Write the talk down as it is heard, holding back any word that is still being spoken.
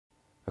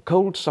A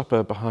cold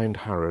supper behind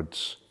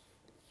Harrods,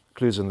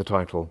 clues in the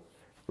title,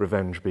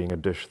 revenge being a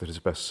dish that is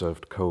best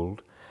served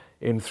cold.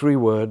 In 3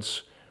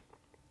 words,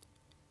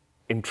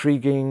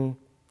 intriguing,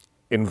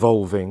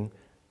 involving,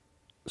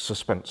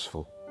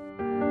 suspenseful.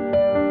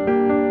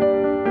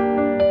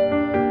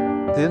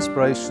 The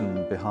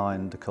inspiration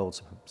behind A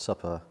Cold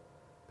Supper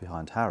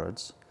behind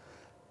Harrods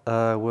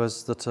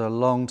was that a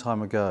long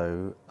time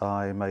ago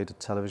I made a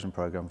television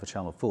programme for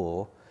Channel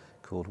 4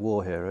 called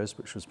War Heroes,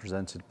 which was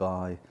presented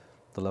by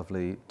the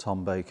lovely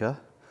Tom Baker,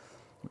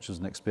 which was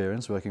an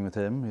experience working with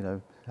him, you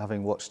know,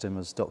 having watched him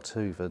as Doctor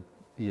Who for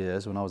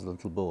years when I was a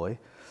little boy.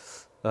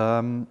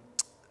 And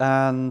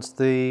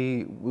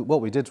what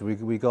we did,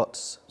 we got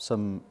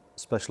some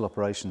special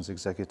operations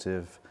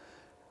executive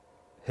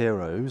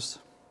heroes,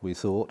 we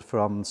thought,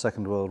 from the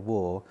Second World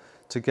War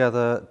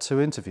together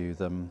to interview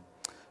them.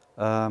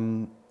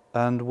 And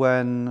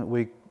when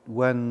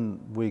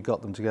we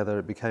got them together,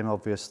 it became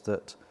obvious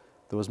that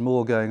there was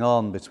more going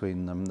on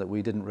between them that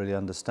we didn't really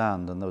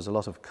understand, and there was a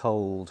lot of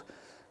cold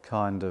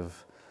kind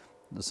of,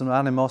 some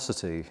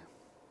animosity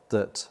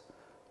that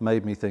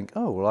made me think,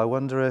 oh, well, I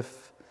wonder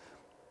if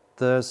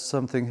there's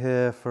something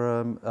here for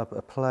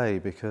a play,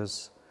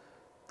 because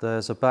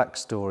there's a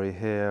backstory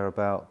here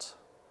about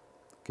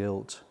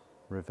guilt,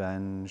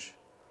 revenge,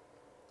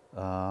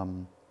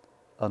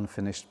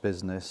 unfinished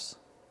business.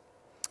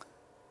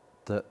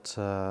 That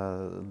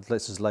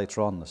this is later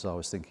on as I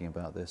was thinking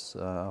about this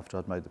after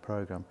I'd made the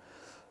programme.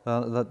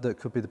 That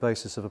could be the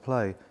basis of a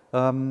play.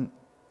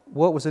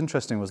 What was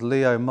interesting was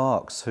Leo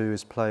Marks, who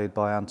is played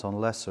by Anton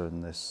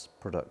in this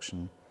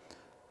production.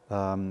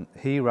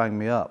 He rang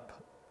me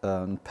up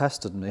and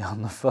pestered me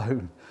on the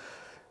phone,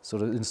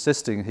 sort of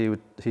insisting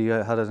he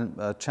had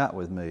a chat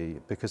with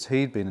me, because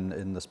he'd been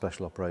in the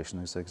special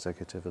operations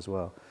executive as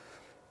well.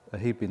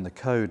 He'd been the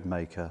code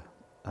maker.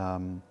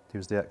 He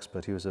was the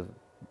expert. He was an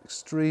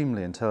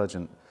extremely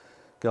intelligent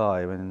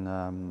guy,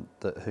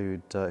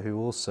 who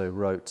also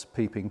wrote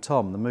Peeping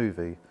Tom, the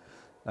movie,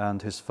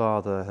 and his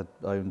father had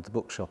owned the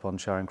bookshop on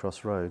Charing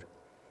Cross Road,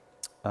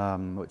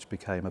 which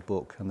became a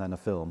book and then a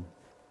film.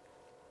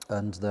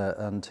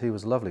 And he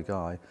was a lovely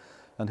guy,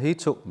 and he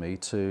took me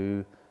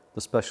to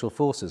the Special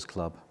Forces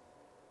Club,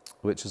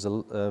 which is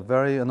a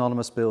very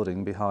anonymous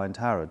building behind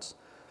Harrods,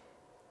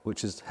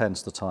 which is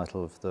hence the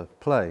title of the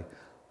play.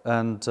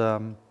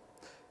 And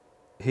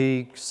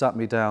he sat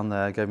me down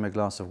there, gave me a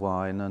glass of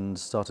wine, and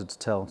started to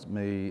tell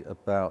me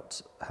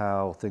about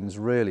how things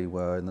really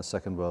were in the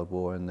Second World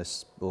War in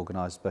this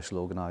special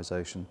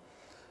organisation.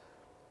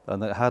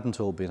 And that it hadn't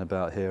all been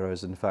about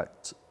heroes. In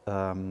fact,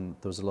 there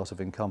was a lot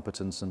of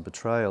incompetence and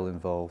betrayal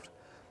involved.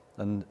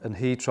 And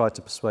he tried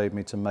to persuade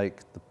me to make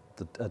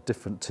a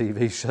different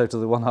TV show to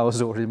the one I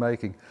was already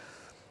making.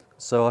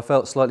 So I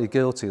felt slightly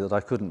guilty that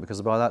I couldn't,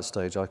 because by that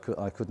stage I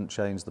couldn't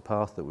change the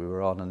path that we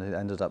were on, and it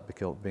ended up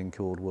being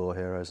called War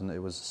Heroes, and it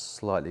was a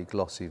slightly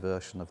glossy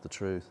version of the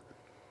truth,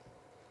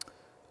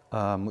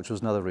 which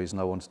was another reason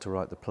I wanted to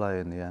write the play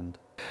in the end.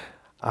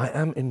 I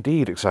am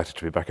indeed excited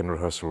to be back in the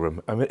rehearsal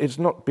room. I mean, it's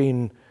not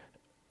been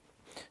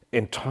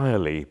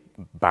entirely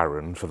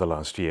barren for the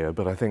last year,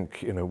 but I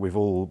think, you know, we've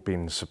all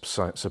been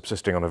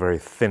subsisting on a very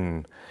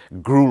thin,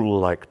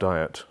 gruel-like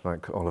diet,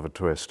 like Oliver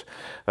Twist.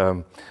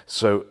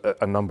 So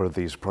a number of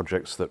these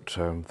projects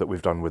that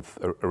we've done with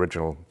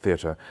original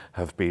theatre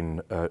have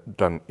been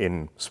done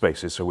in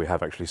spaces, so we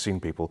have actually seen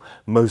people.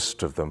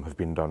 Most of them have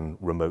been done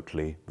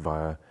remotely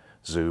via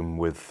Zoom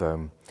with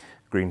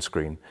green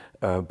screen,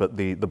 but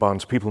the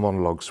Barnes People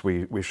monologues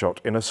we shot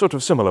in a sort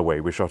of similar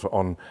way. We shot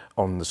on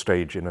the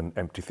stage in an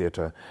empty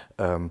theatre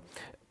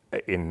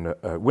in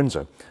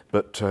Windsor,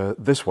 but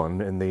this one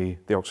in the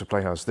Oxford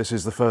Playhouse, this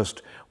is the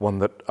first one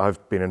that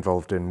I've been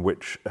involved in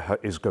which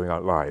is going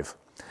out live.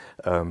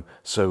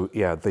 So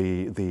yeah,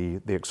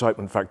 the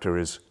excitement factor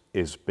is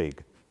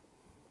big.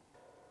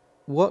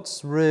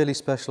 What's really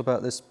special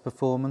about this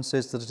performance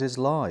is that it is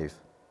live.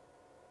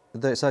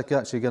 That it's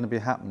actually going to be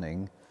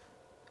happening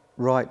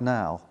right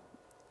now,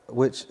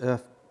 which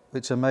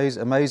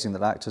amazing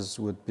that actors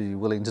would be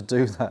willing to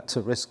do that,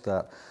 to risk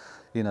that,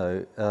 you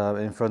know,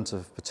 in front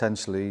of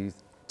potentially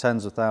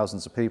tens of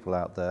thousands of people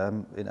out there,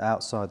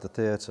 outside the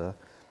theatre.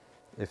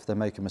 If they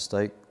make a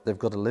mistake, they've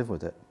got to live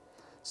with it.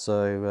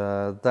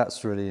 So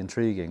that's really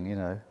intriguing, you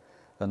know,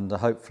 and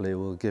hopefully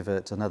we'll give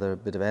it another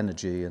bit of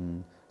energy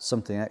and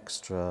something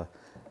extra,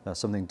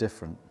 something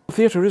different.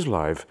 Theatre is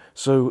live,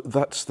 so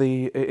it's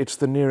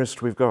the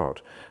nearest we've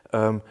got.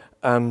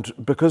 And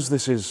because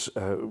this is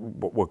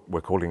what we're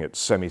calling it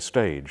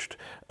semi-staged,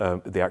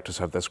 the actors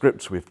have their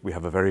scripts. We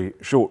have a very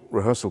short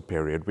rehearsal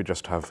period. We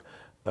just have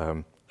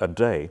a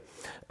day,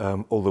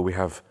 although we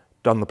have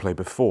done the play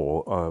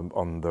before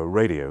on the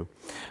radio.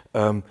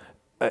 There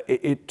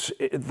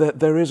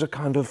is a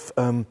kind of,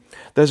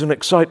 there's an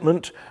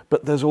excitement,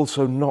 but there's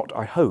also not,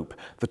 I hope,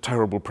 the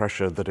terrible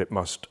pressure that it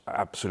must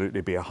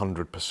absolutely be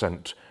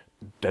 100%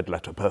 dead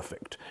letter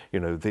perfect. You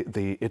know,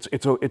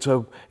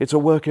 it's a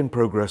work in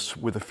progress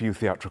with a few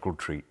theatrical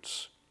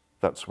treats.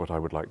 That's what I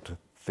would like to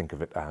think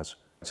of it as.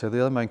 So the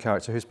other main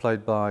character, who's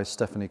played by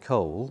Stephanie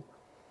Cole,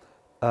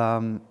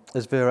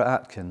 is Vera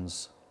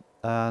Atkins,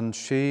 and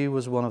she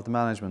was one of the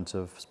management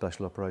of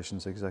Special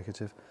Operations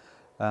Executive,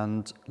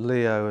 and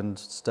Leo and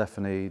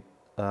Stephanie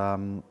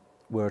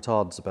were at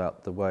odds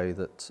about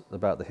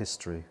the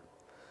history.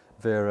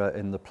 Vera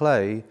in the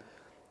play,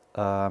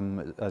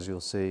 as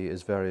you'll see,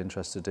 is very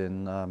interested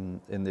in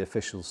the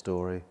official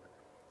story,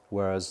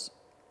 whereas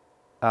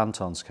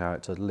Anton's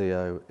character,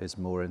 Leo, is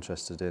more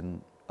interested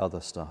in other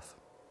stuff.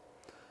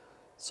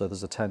 So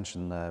there's a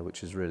tension there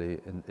which is really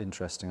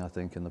interesting, I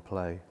think, in the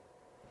play.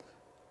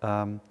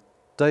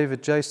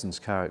 David Jason's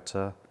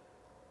character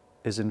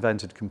is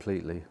invented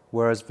completely,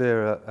 whereas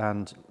Vera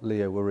and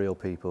Leo were real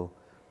people.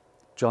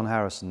 John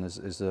Harrison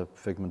is a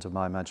figment of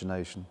my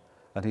imagination,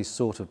 and he's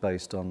sort of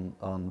based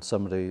on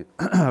somebody,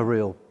 a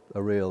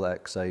real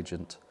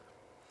ex-agent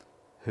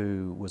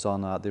who was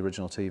on the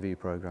original TV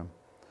programme.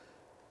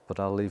 But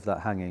I'll leave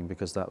that hanging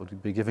because that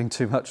would be giving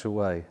too much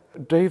away.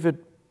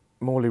 David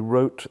Morley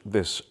wrote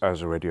this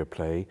as a radio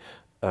play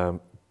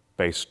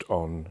based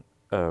on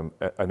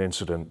an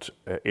incident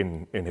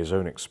in his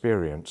own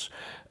experience,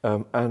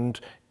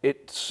 and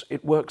it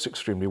works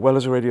extremely well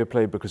as a radio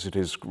play because it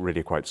is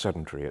really quite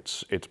sedentary.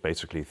 It's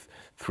basically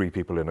three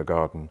people in a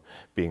garden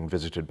being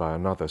visited by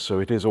another, so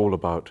it is all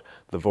about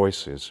the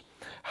voices.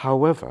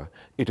 However,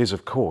 it is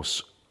of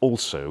course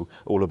also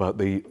all about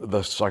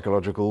the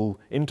psychological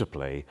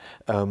interplay,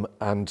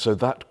 and so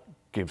that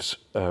gives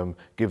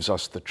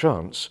us the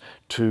chance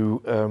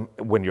to,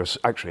 when you're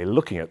actually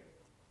looking at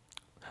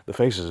the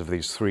faces of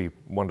these three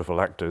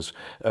wonderful actors,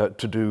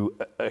 to do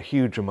a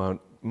huge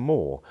amount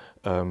more.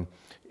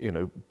 You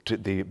know,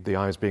 the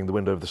eyes being the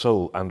window of the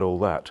soul and all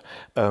that.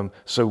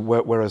 So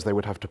whereas they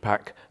would have to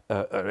pack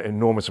an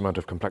enormous amount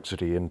of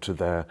complexity into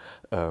their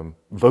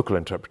vocal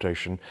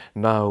interpretation,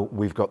 now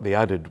we've got the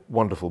added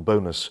wonderful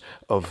bonus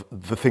of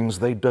the things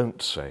they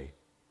don't say.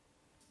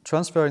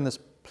 Transferring this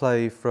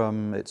play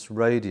from its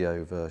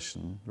radio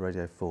version,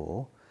 Radio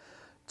 4,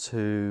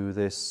 to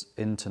this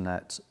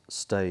internet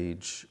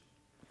stage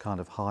kind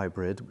of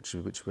hybrid,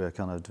 which we're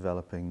kind of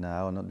developing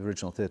now, and the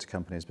original theatre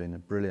company has been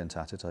brilliant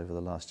at it over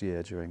the last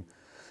year during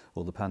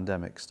all the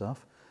pandemic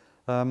stuff.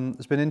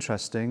 It's been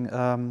interesting.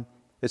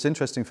 It's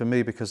interesting for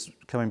me because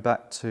coming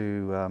back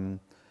to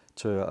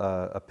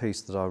a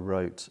piece that I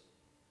wrote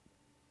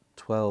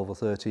 12 or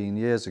 13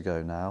 years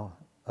ago now,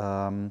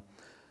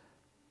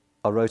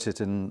 I wrote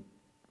it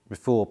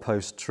before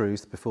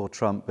post-truth, before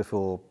Trump,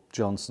 before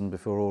Johnson,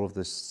 before all of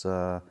this,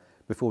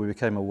 before we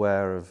became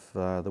aware of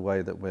the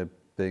way that we're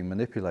being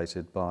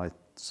manipulated by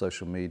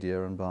social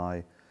media and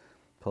by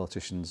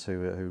politicians who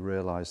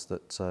realise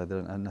that they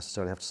don't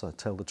necessarily have to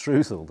tell the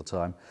truth all the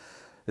time.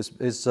 It's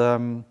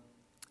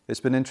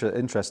been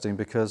interesting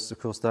because, of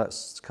course,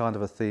 that's kind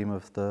of a theme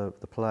of the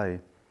play.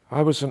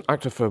 I was an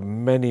actor for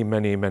many,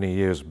 many, many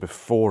years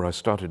before I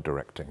started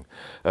directing,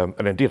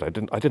 and indeed I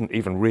didn't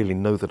even really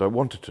know that I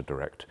wanted to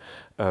direct.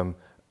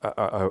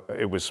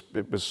 It was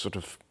sort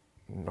of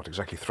not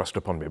exactly thrust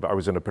upon me, but I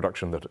was in a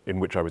production in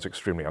which I was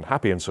extremely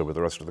unhappy, and so were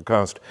the rest of the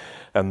cast.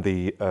 And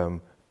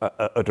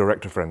a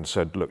director friend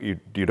said, "Look, you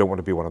don't want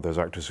to be one of those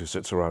actors who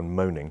sits around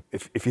moaning.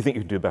 If you think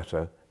you can do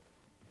better,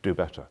 do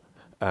better."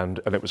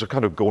 And it was a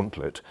kind of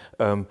gauntlet,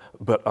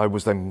 but I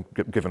was then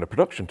given a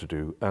production to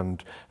do,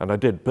 and I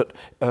did. But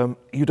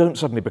you don't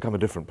suddenly become a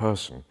different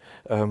person.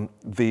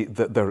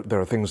 There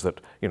are things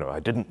that I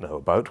didn't know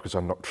about because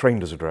I'm not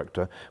trained as a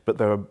director, but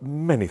there are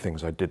many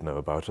things I did know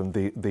about, and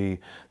the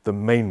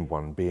main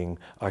one being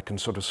I can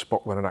sort of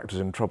spot when an actor's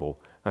in trouble.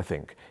 I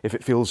think if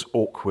it feels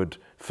awkward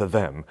for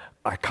them,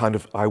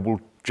 I will,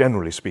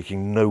 generally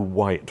speaking, know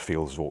why it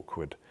feels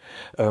awkward.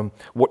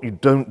 What you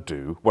don't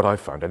do, what I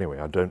found anyway,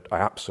 I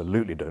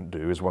absolutely don't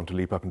do, is want to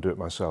leap up and do it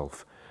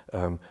myself.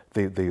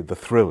 The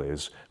thrill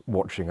is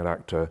watching an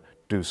actor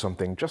do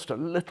something just a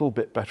little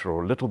bit better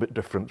or a little bit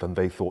different than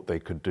they thought they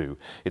could do.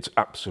 It's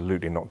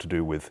absolutely not to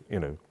do with,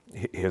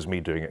 here's me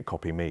doing it,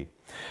 copy me.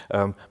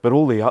 But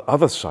all the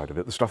other side of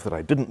it, the stuff that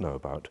I didn't know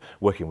about,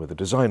 working with a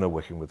designer,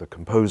 working with a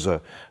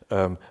composer,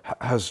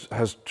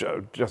 has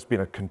just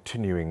been a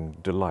continuing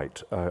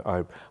delight.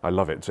 I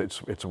love it.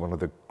 It's one of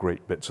the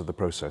great bits of the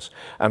process.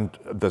 And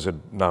there's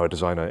now a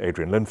designer,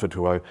 Adrian Linford,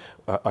 who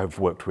I've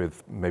worked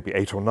with maybe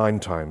 8 or 9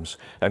 times,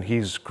 and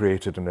he's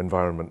created an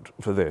environment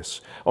for this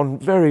on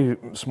very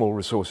small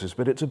resources,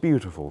 but it's a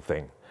beautiful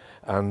thing.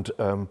 And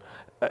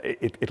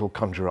it'll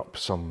conjure up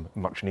some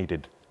much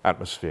needed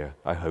atmosphere,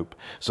 I hope.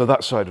 So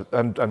that side,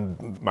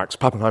 and Max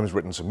Pappenheim's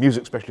written some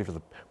music, especially for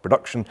the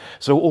production.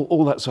 So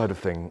all that side of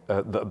thing,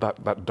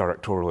 that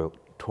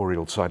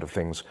directorial side of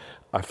things,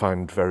 I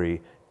find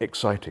very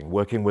exciting.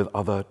 Working with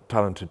other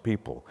talented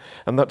people,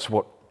 and that's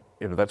what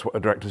a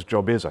director's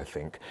job is. I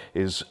think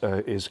is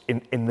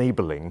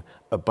enabling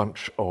a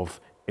bunch of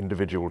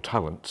individual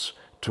talents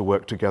to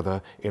work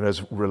together in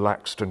as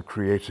relaxed and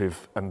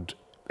creative and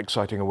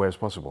exciting a way as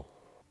possible.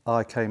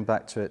 I came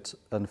back to it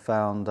and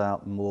found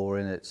out more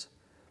in it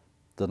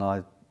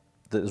that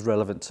is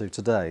relevant to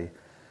today.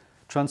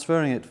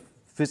 Transferring it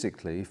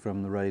physically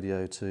from the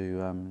radio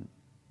to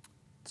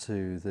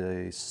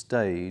the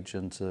stage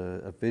and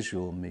to a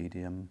visual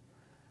medium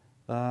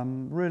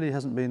really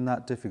hasn't been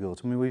that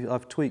difficult. I mean,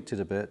 I've tweaked it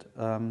a bit,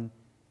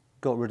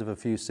 got rid of a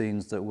few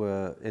scenes that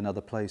were in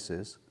other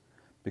places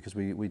because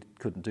we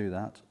couldn't do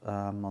that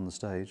on the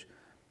stage.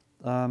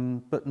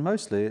 But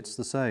mostly it's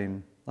the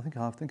same. I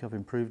think I've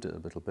improved it a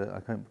little bit. I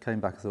came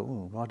back and thought,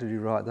 oh, why did you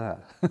write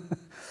that?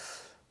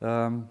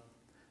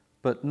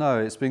 But no,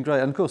 it's been great.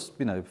 And of course,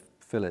 you know,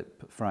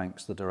 Philip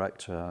Franks, the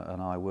director,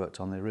 and I worked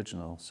on the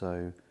original.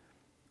 So,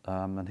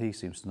 and he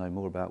seems to know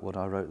more about what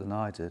I wrote than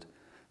I did.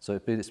 So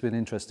it's been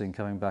interesting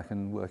coming back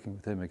and working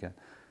with him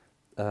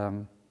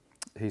again.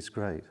 He's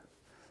great.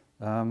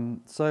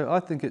 So I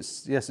think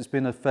it's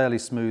been a fairly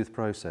smooth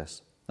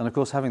process. And of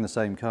course, having the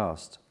same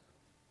cast,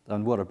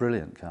 and what a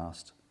brilliant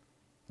cast.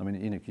 I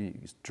mean, you know,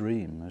 it's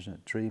dream, isn't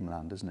it?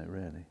 Dreamland, isn't it,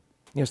 really?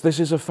 Yes, this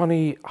is a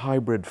funny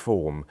hybrid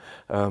form,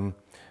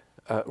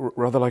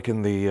 rather like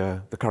in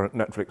the current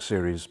Netflix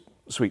series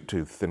Sweet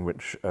Tooth, in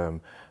which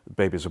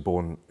babies are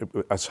born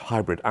as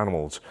hybrid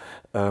animals.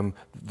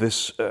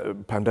 This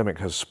pandemic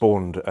has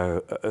spawned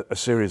a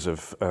series of,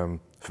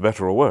 for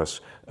better or worse,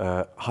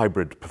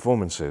 hybrid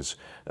performances,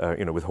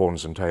 you know, with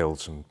horns and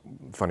tails and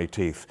funny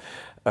teeth.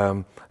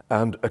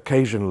 And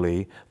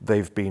occasionally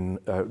they've been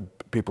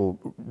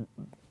people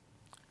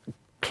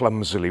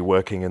clumsily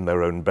working in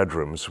their own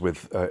bedrooms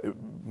with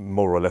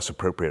more or less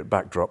appropriate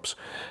backdrops.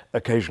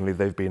 Occasionally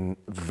they've been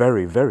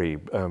very, very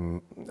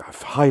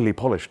highly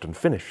polished and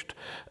finished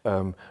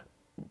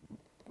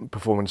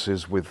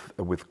performances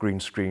with green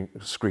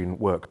screen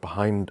work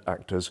behind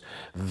actors.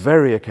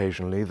 Very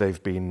occasionally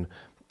they've been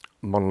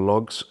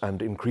monologues,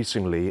 and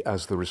increasingly,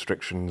 as the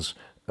restrictions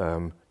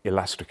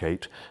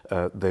elasticate,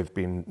 they've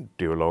been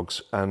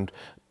duologues. And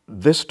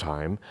this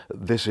time,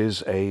 this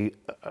is a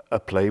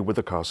play with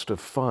a cast of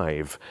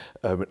 5.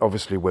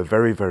 Obviously, we're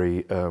very,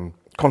 very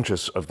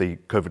conscious of the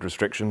COVID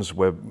restrictions.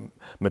 We're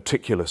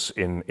meticulous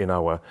in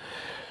our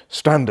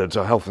standards,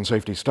 our health and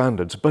safety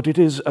standards, but it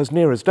is, as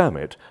near as damn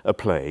it, a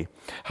play.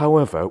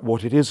 However,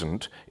 what it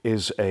isn't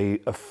is a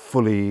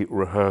fully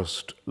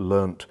rehearsed,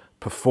 learnt,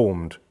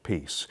 performed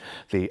piece.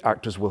 The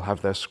actors will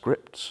have their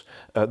scripts.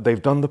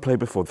 They've done the play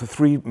before. The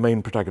 3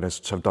 main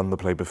protagonists have done the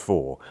play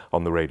before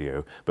on the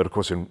radio, but of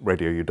course in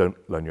radio you don't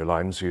learn your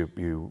lines,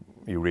 you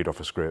read off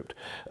a script.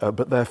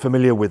 But they're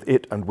familiar with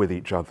it and with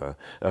each other.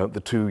 The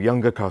 2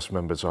 younger cast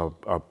members are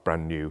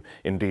brand new.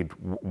 Indeed,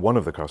 one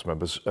of the cast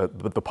members,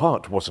 but the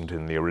part wasn't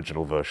in the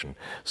original version,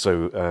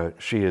 so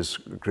she is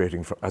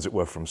creating, as it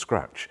were, from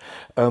scratch.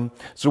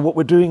 So what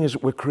we're doing is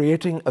we're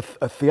creating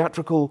a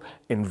theatrical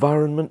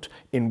environment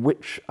in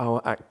which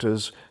our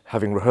actors,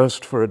 having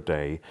rehearsed for a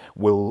day,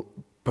 will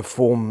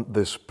perform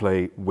this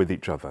play with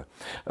each other.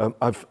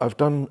 I've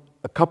done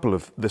a couple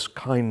of this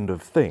kind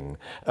of thing,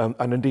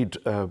 and indeed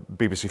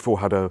BBC4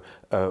 had a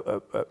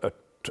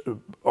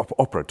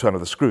opera, Turn of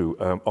the Screw,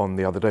 on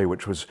the other day,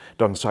 which was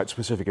done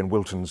site-specific in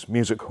Wilton's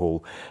Music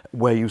Hall,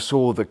 where you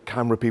saw the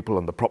camera people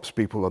and the props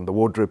people and the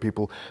wardrobe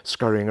people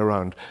scurrying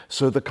around.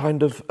 So the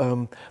kind of,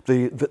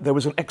 there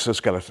was an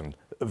exoskeleton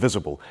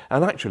visible,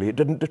 and actually it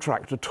didn't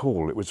detract at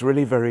all. It was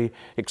really very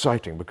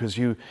exciting because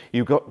you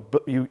got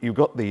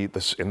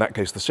the in that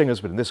case the singers,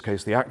 but in this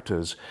case the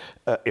actors'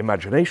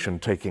 imagination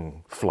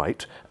taking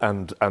flight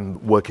and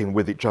working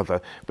with each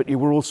other, but you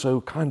were also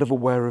kind of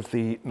aware of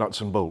the nuts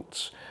and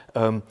bolts.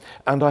 And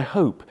I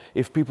hope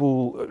if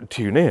people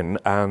tune in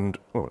and,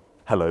 well,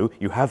 hello,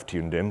 you have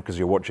tuned in because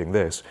you're watching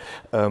this,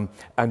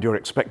 and you're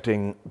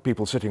expecting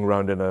people sitting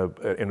around in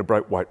a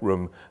bright white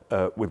room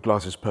with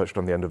glasses perched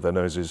on the end of their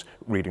noses,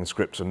 reading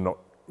scripts and not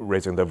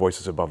raising their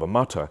voices above a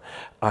mutter,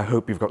 I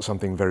hope you've got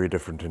something very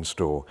different in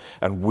store.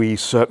 And we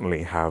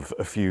certainly have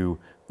a few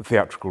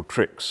theatrical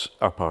tricks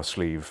up our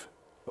sleeve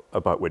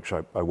about which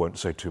I won't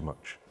say too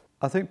much.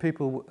 I think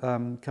people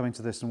coming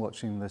to this and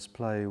watching this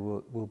play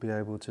will be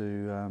able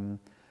to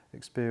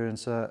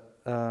experience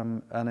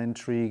an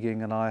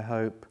intriguing and, I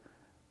hope,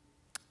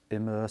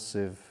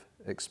 immersive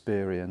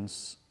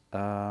experience.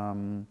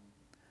 I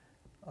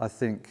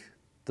think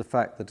the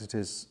fact that it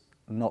is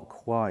not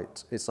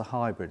quite, it's a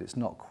hybrid, it's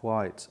not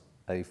quite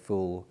a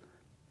full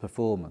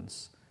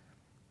performance.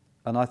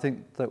 And I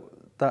think that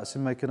that's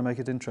going to make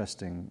it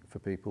interesting for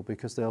people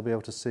because they'll be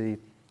able to see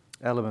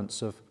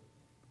elements of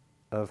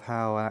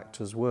how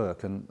actors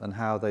work and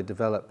how they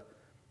develop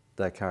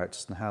their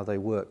characters and how they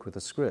work with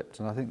a script.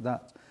 And I think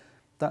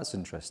that's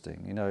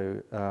interesting, you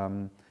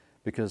know,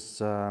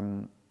 because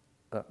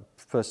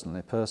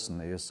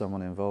personally, as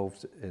someone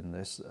involved in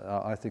this,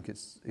 I think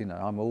it's, you know,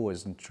 I'm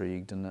always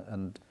intrigued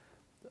and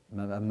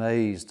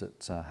amazed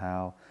at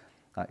how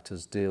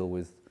actors deal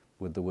with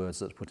the words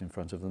that are put in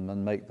front of them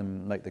and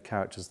make the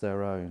characters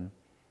their own.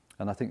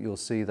 And I think you'll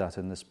see that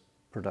in this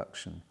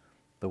production,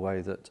 the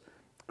way that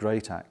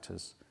great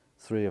actors,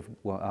 3 of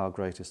our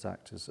greatest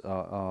actors,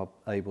 are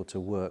able to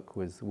work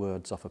with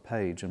words off a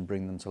page and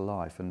bring them to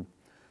life and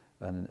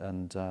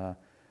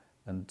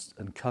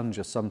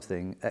conjure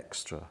something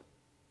extra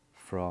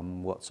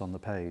from what's on the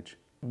page.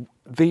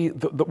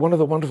 One of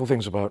the wonderful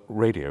things about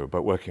radio,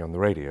 about working on the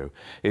radio,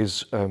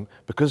 is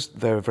because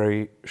they're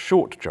very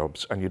short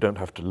jobs and you don't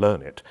have to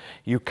learn it,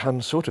 you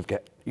can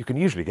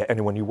usually get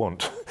anyone you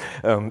want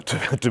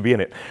to be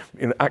in it.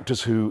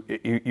 Actors who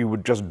you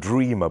would just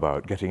dream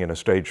about getting in a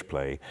stage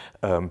play,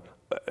 and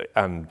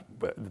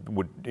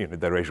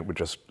their agent would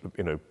just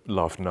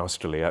laugh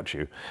nastily at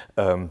you,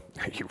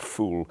 you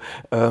fool.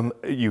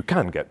 You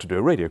can get to do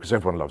a radio because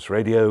everyone loves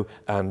radio,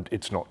 and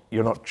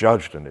you're not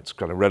judged, and it's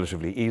kind of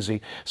relatively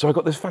easy. So I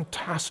got this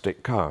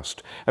fantastic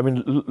cast. I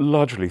mean,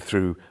 largely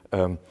through,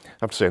 I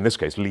have to say in this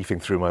case, leafing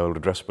through my old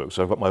address book.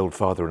 So I've got my old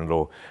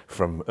father-in-law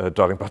from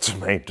Darling Parts of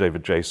May,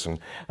 David Jason,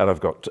 and I've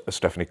got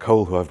Stephanie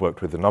Cole, who I've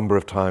worked with a number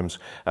of times,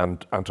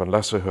 and Anton,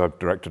 who I've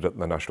directed at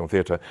the National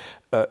Theatre.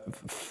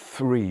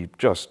 Three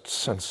just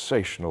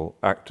sensational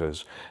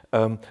actors.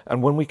 And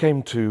when we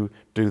came to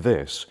do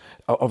this,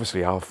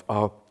 obviously our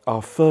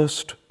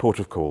first port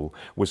of call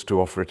was to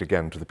offer it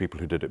again to the people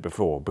who did it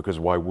before, because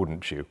why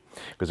wouldn't you?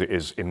 Because it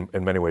is in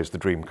many ways the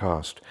dream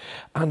cast.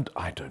 And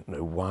I don't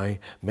know why,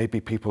 maybe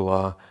people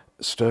are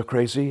stir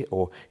crazy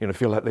or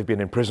feel like they've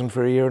been in prison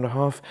for a year and a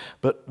half,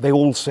 but they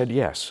all said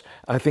yes.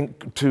 I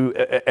think to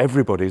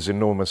everybody's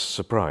enormous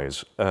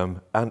surprise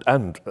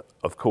and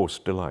of course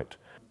delight.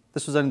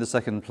 This was only the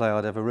second play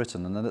I'd ever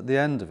written, and then at the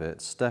end of it,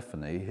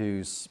 Stephanie,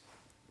 who's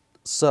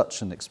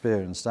such an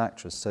experienced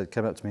actress,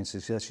 came up to me and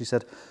she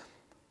said,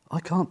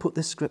 "I can't put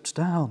this script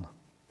down."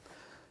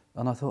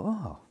 And I thought,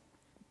 oh,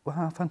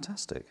 wow,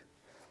 fantastic.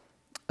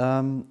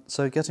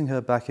 So getting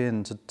her back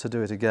in to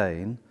do it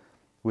again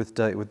with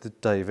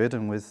David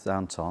and with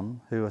Anton,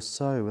 who are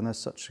they're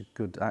such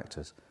good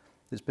actors,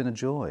 it's been a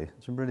joy.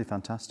 It's been really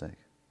fantastic.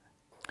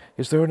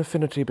 Is there an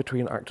affinity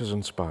between actors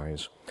and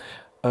spies?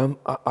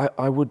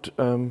 I would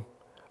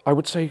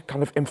say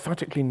kind of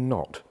emphatically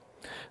not,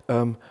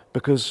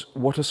 because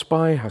what a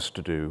spy has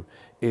to do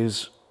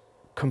is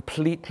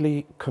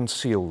completely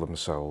conceal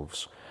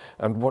themselves.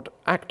 And what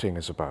acting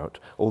is about,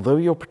 although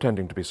you're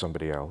pretending to be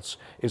somebody else,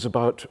 is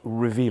about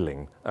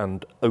revealing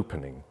and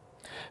opening.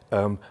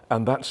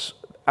 And that's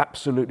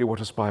absolutely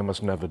what a spy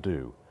must never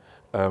do.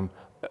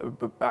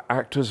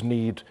 Actors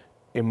need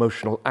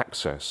emotional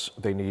access,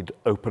 they need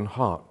open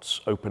hearts,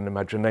 open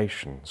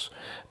imaginations.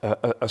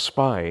 A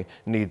spy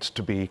needs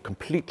to be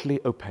completely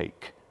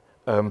opaque.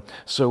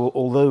 So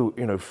although,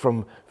 in a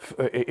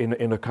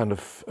kind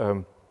of,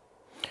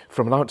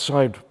 from an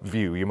outside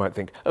view, you might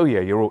think, oh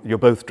yeah, you're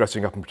both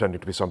dressing up and pretending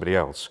to be somebody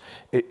else.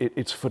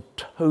 It's for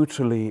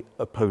totally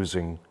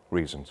opposing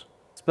reasons.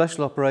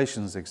 Special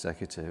Operations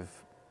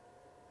Executive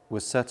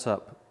was set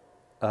up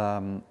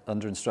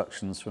under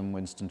instructions from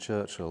Winston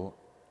Churchill,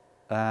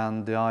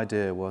 and the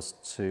idea was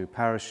to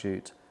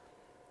parachute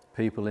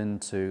people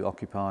into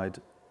occupied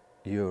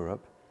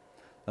Europe,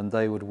 and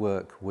they would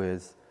work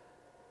with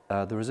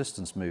the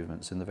resistance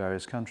movements in the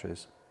various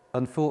countries.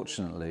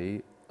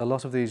 Unfortunately, a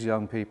lot of these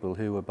young people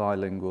who were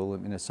bilingual,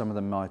 some of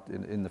them might,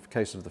 in the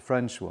case of the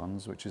French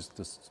ones, which is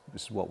this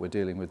is what we're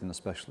dealing with in this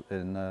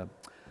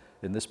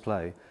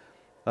play,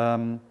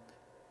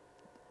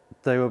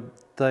 they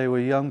were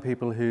young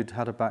people who'd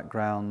had a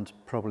background,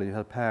 probably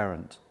had a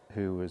parent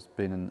who was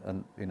been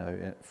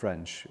in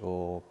French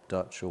or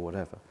Dutch or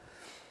whatever,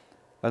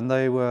 and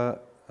they were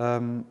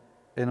in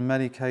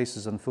many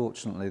cases,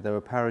 unfortunately, they were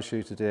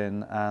parachuted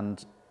in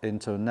and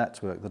into a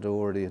network that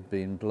already had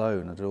been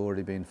blown, had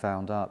already been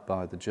found out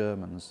by the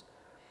Germans,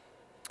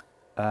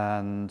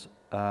 and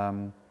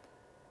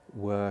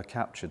were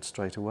captured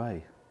straight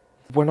away.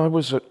 When I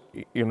was at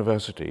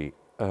university,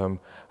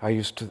 I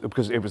used to,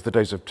 because it was the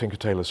days of Tinker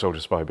Tailor Soldier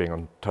Spy being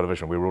on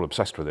television, we were all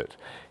obsessed with it,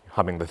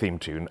 humming the theme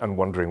tune and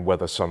wondering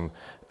whether some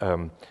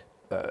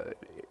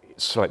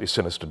slightly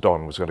sinister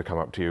Don was going to come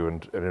up to you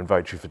and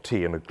invite you for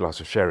tea and a glass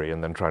of sherry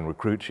and then try and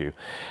recruit you.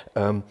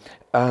 We'd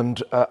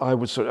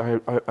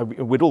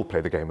all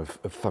play the game of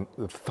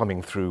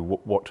thumbing through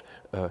what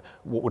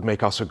would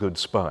make us a good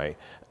spy.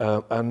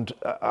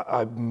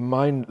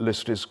 My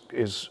list is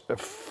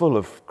full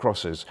of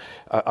crosses.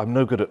 I'm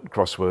no good at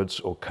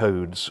crosswords or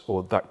codes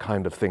or that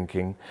kind of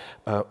thinking.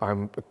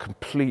 I'm a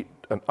complete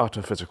and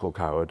utter physical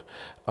coward.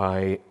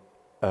 I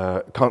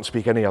can't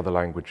speak any other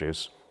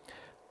languages.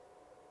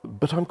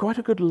 But I'm quite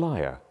a good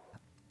liar.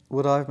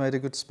 Would I have made a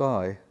good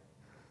spy?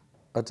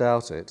 I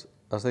doubt it.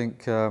 I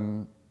think,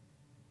 well,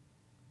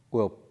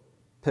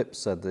 Pip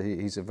said that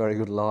he's a very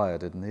good liar,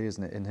 didn't he,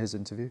 isn't it, in his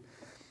interview?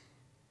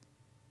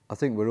 I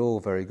think we're all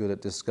very good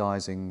at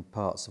disguising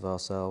parts of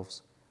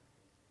ourselves.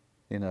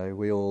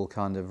 We all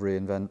kind of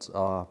reinvent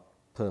our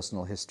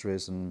personal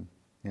histories and,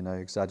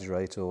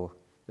 exaggerate or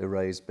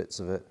erase bits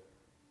of it.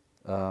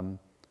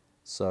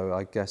 So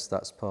I guess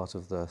that's part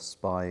of the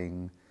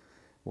spying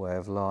way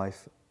of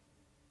life.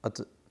 I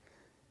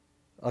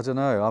don't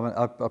know. I mean,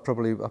 I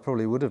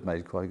probably would have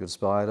made quite a good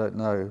spy. I don't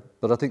know,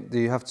 but I think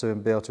you have to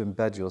be able to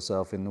embed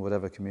yourself in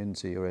whatever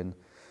community you're in.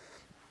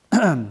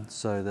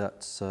 So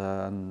that's,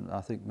 and I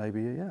think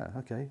maybe, yeah,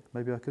 okay,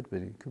 maybe I could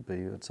be. Could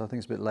be. So I think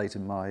it's a bit late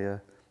in my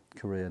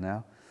career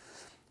now,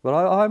 but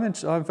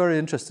I'm very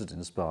interested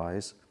in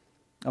spies.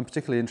 I'm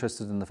particularly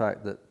interested in the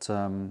fact that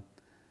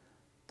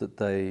that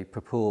they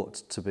purport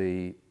to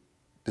be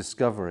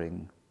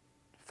discovering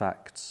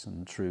facts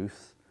and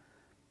truth,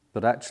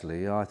 but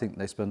actually I think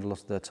they spend a lot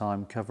of their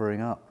time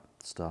covering up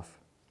stuff.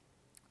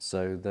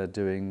 So they're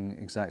doing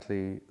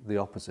exactly the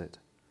opposite.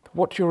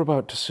 What you're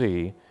about to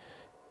see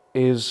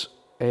is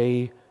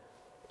a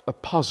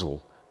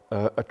puzzle,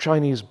 a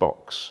Chinese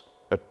box,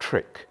 a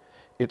trick.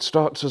 It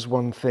starts as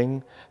one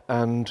thing,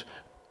 and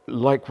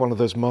like one of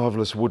those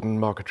marvellous wooden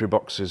marquetry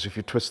boxes, if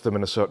you twist them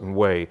in a certain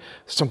way,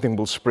 something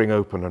will spring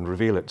open and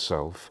reveal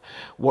itself.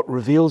 What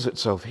reveals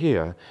itself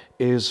here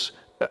is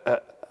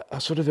a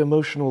sort of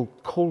emotional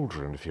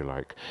cauldron, if you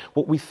like.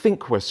 What we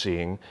think we're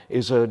seeing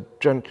is a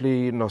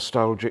gently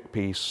nostalgic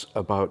piece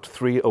about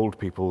three old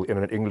people in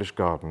an English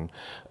garden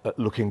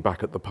looking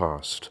back at the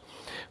past.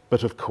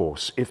 But of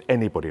course, if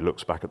anybody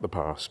looks back at the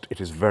past, it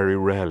is very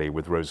rarely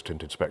with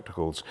rose-tinted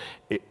spectacles.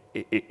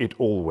 It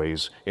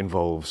always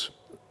involves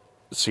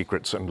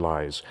secrets and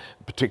lies,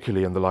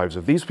 particularly in the lives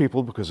of these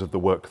people because of the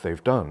work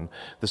they've done.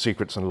 The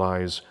secrets and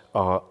lies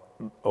are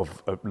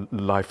of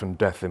life and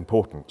death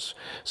importance.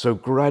 So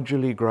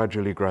gradually,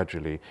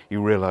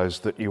 you realize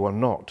that you are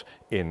not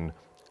in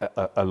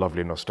a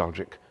lovely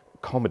nostalgic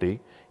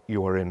comedy,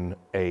 you are in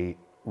a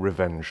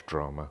revenge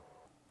drama.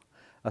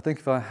 I think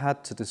if I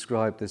had to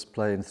describe this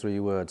play in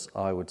 3 words,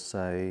 I would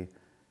say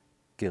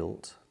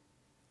guilt,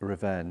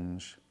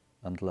 revenge,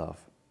 and love.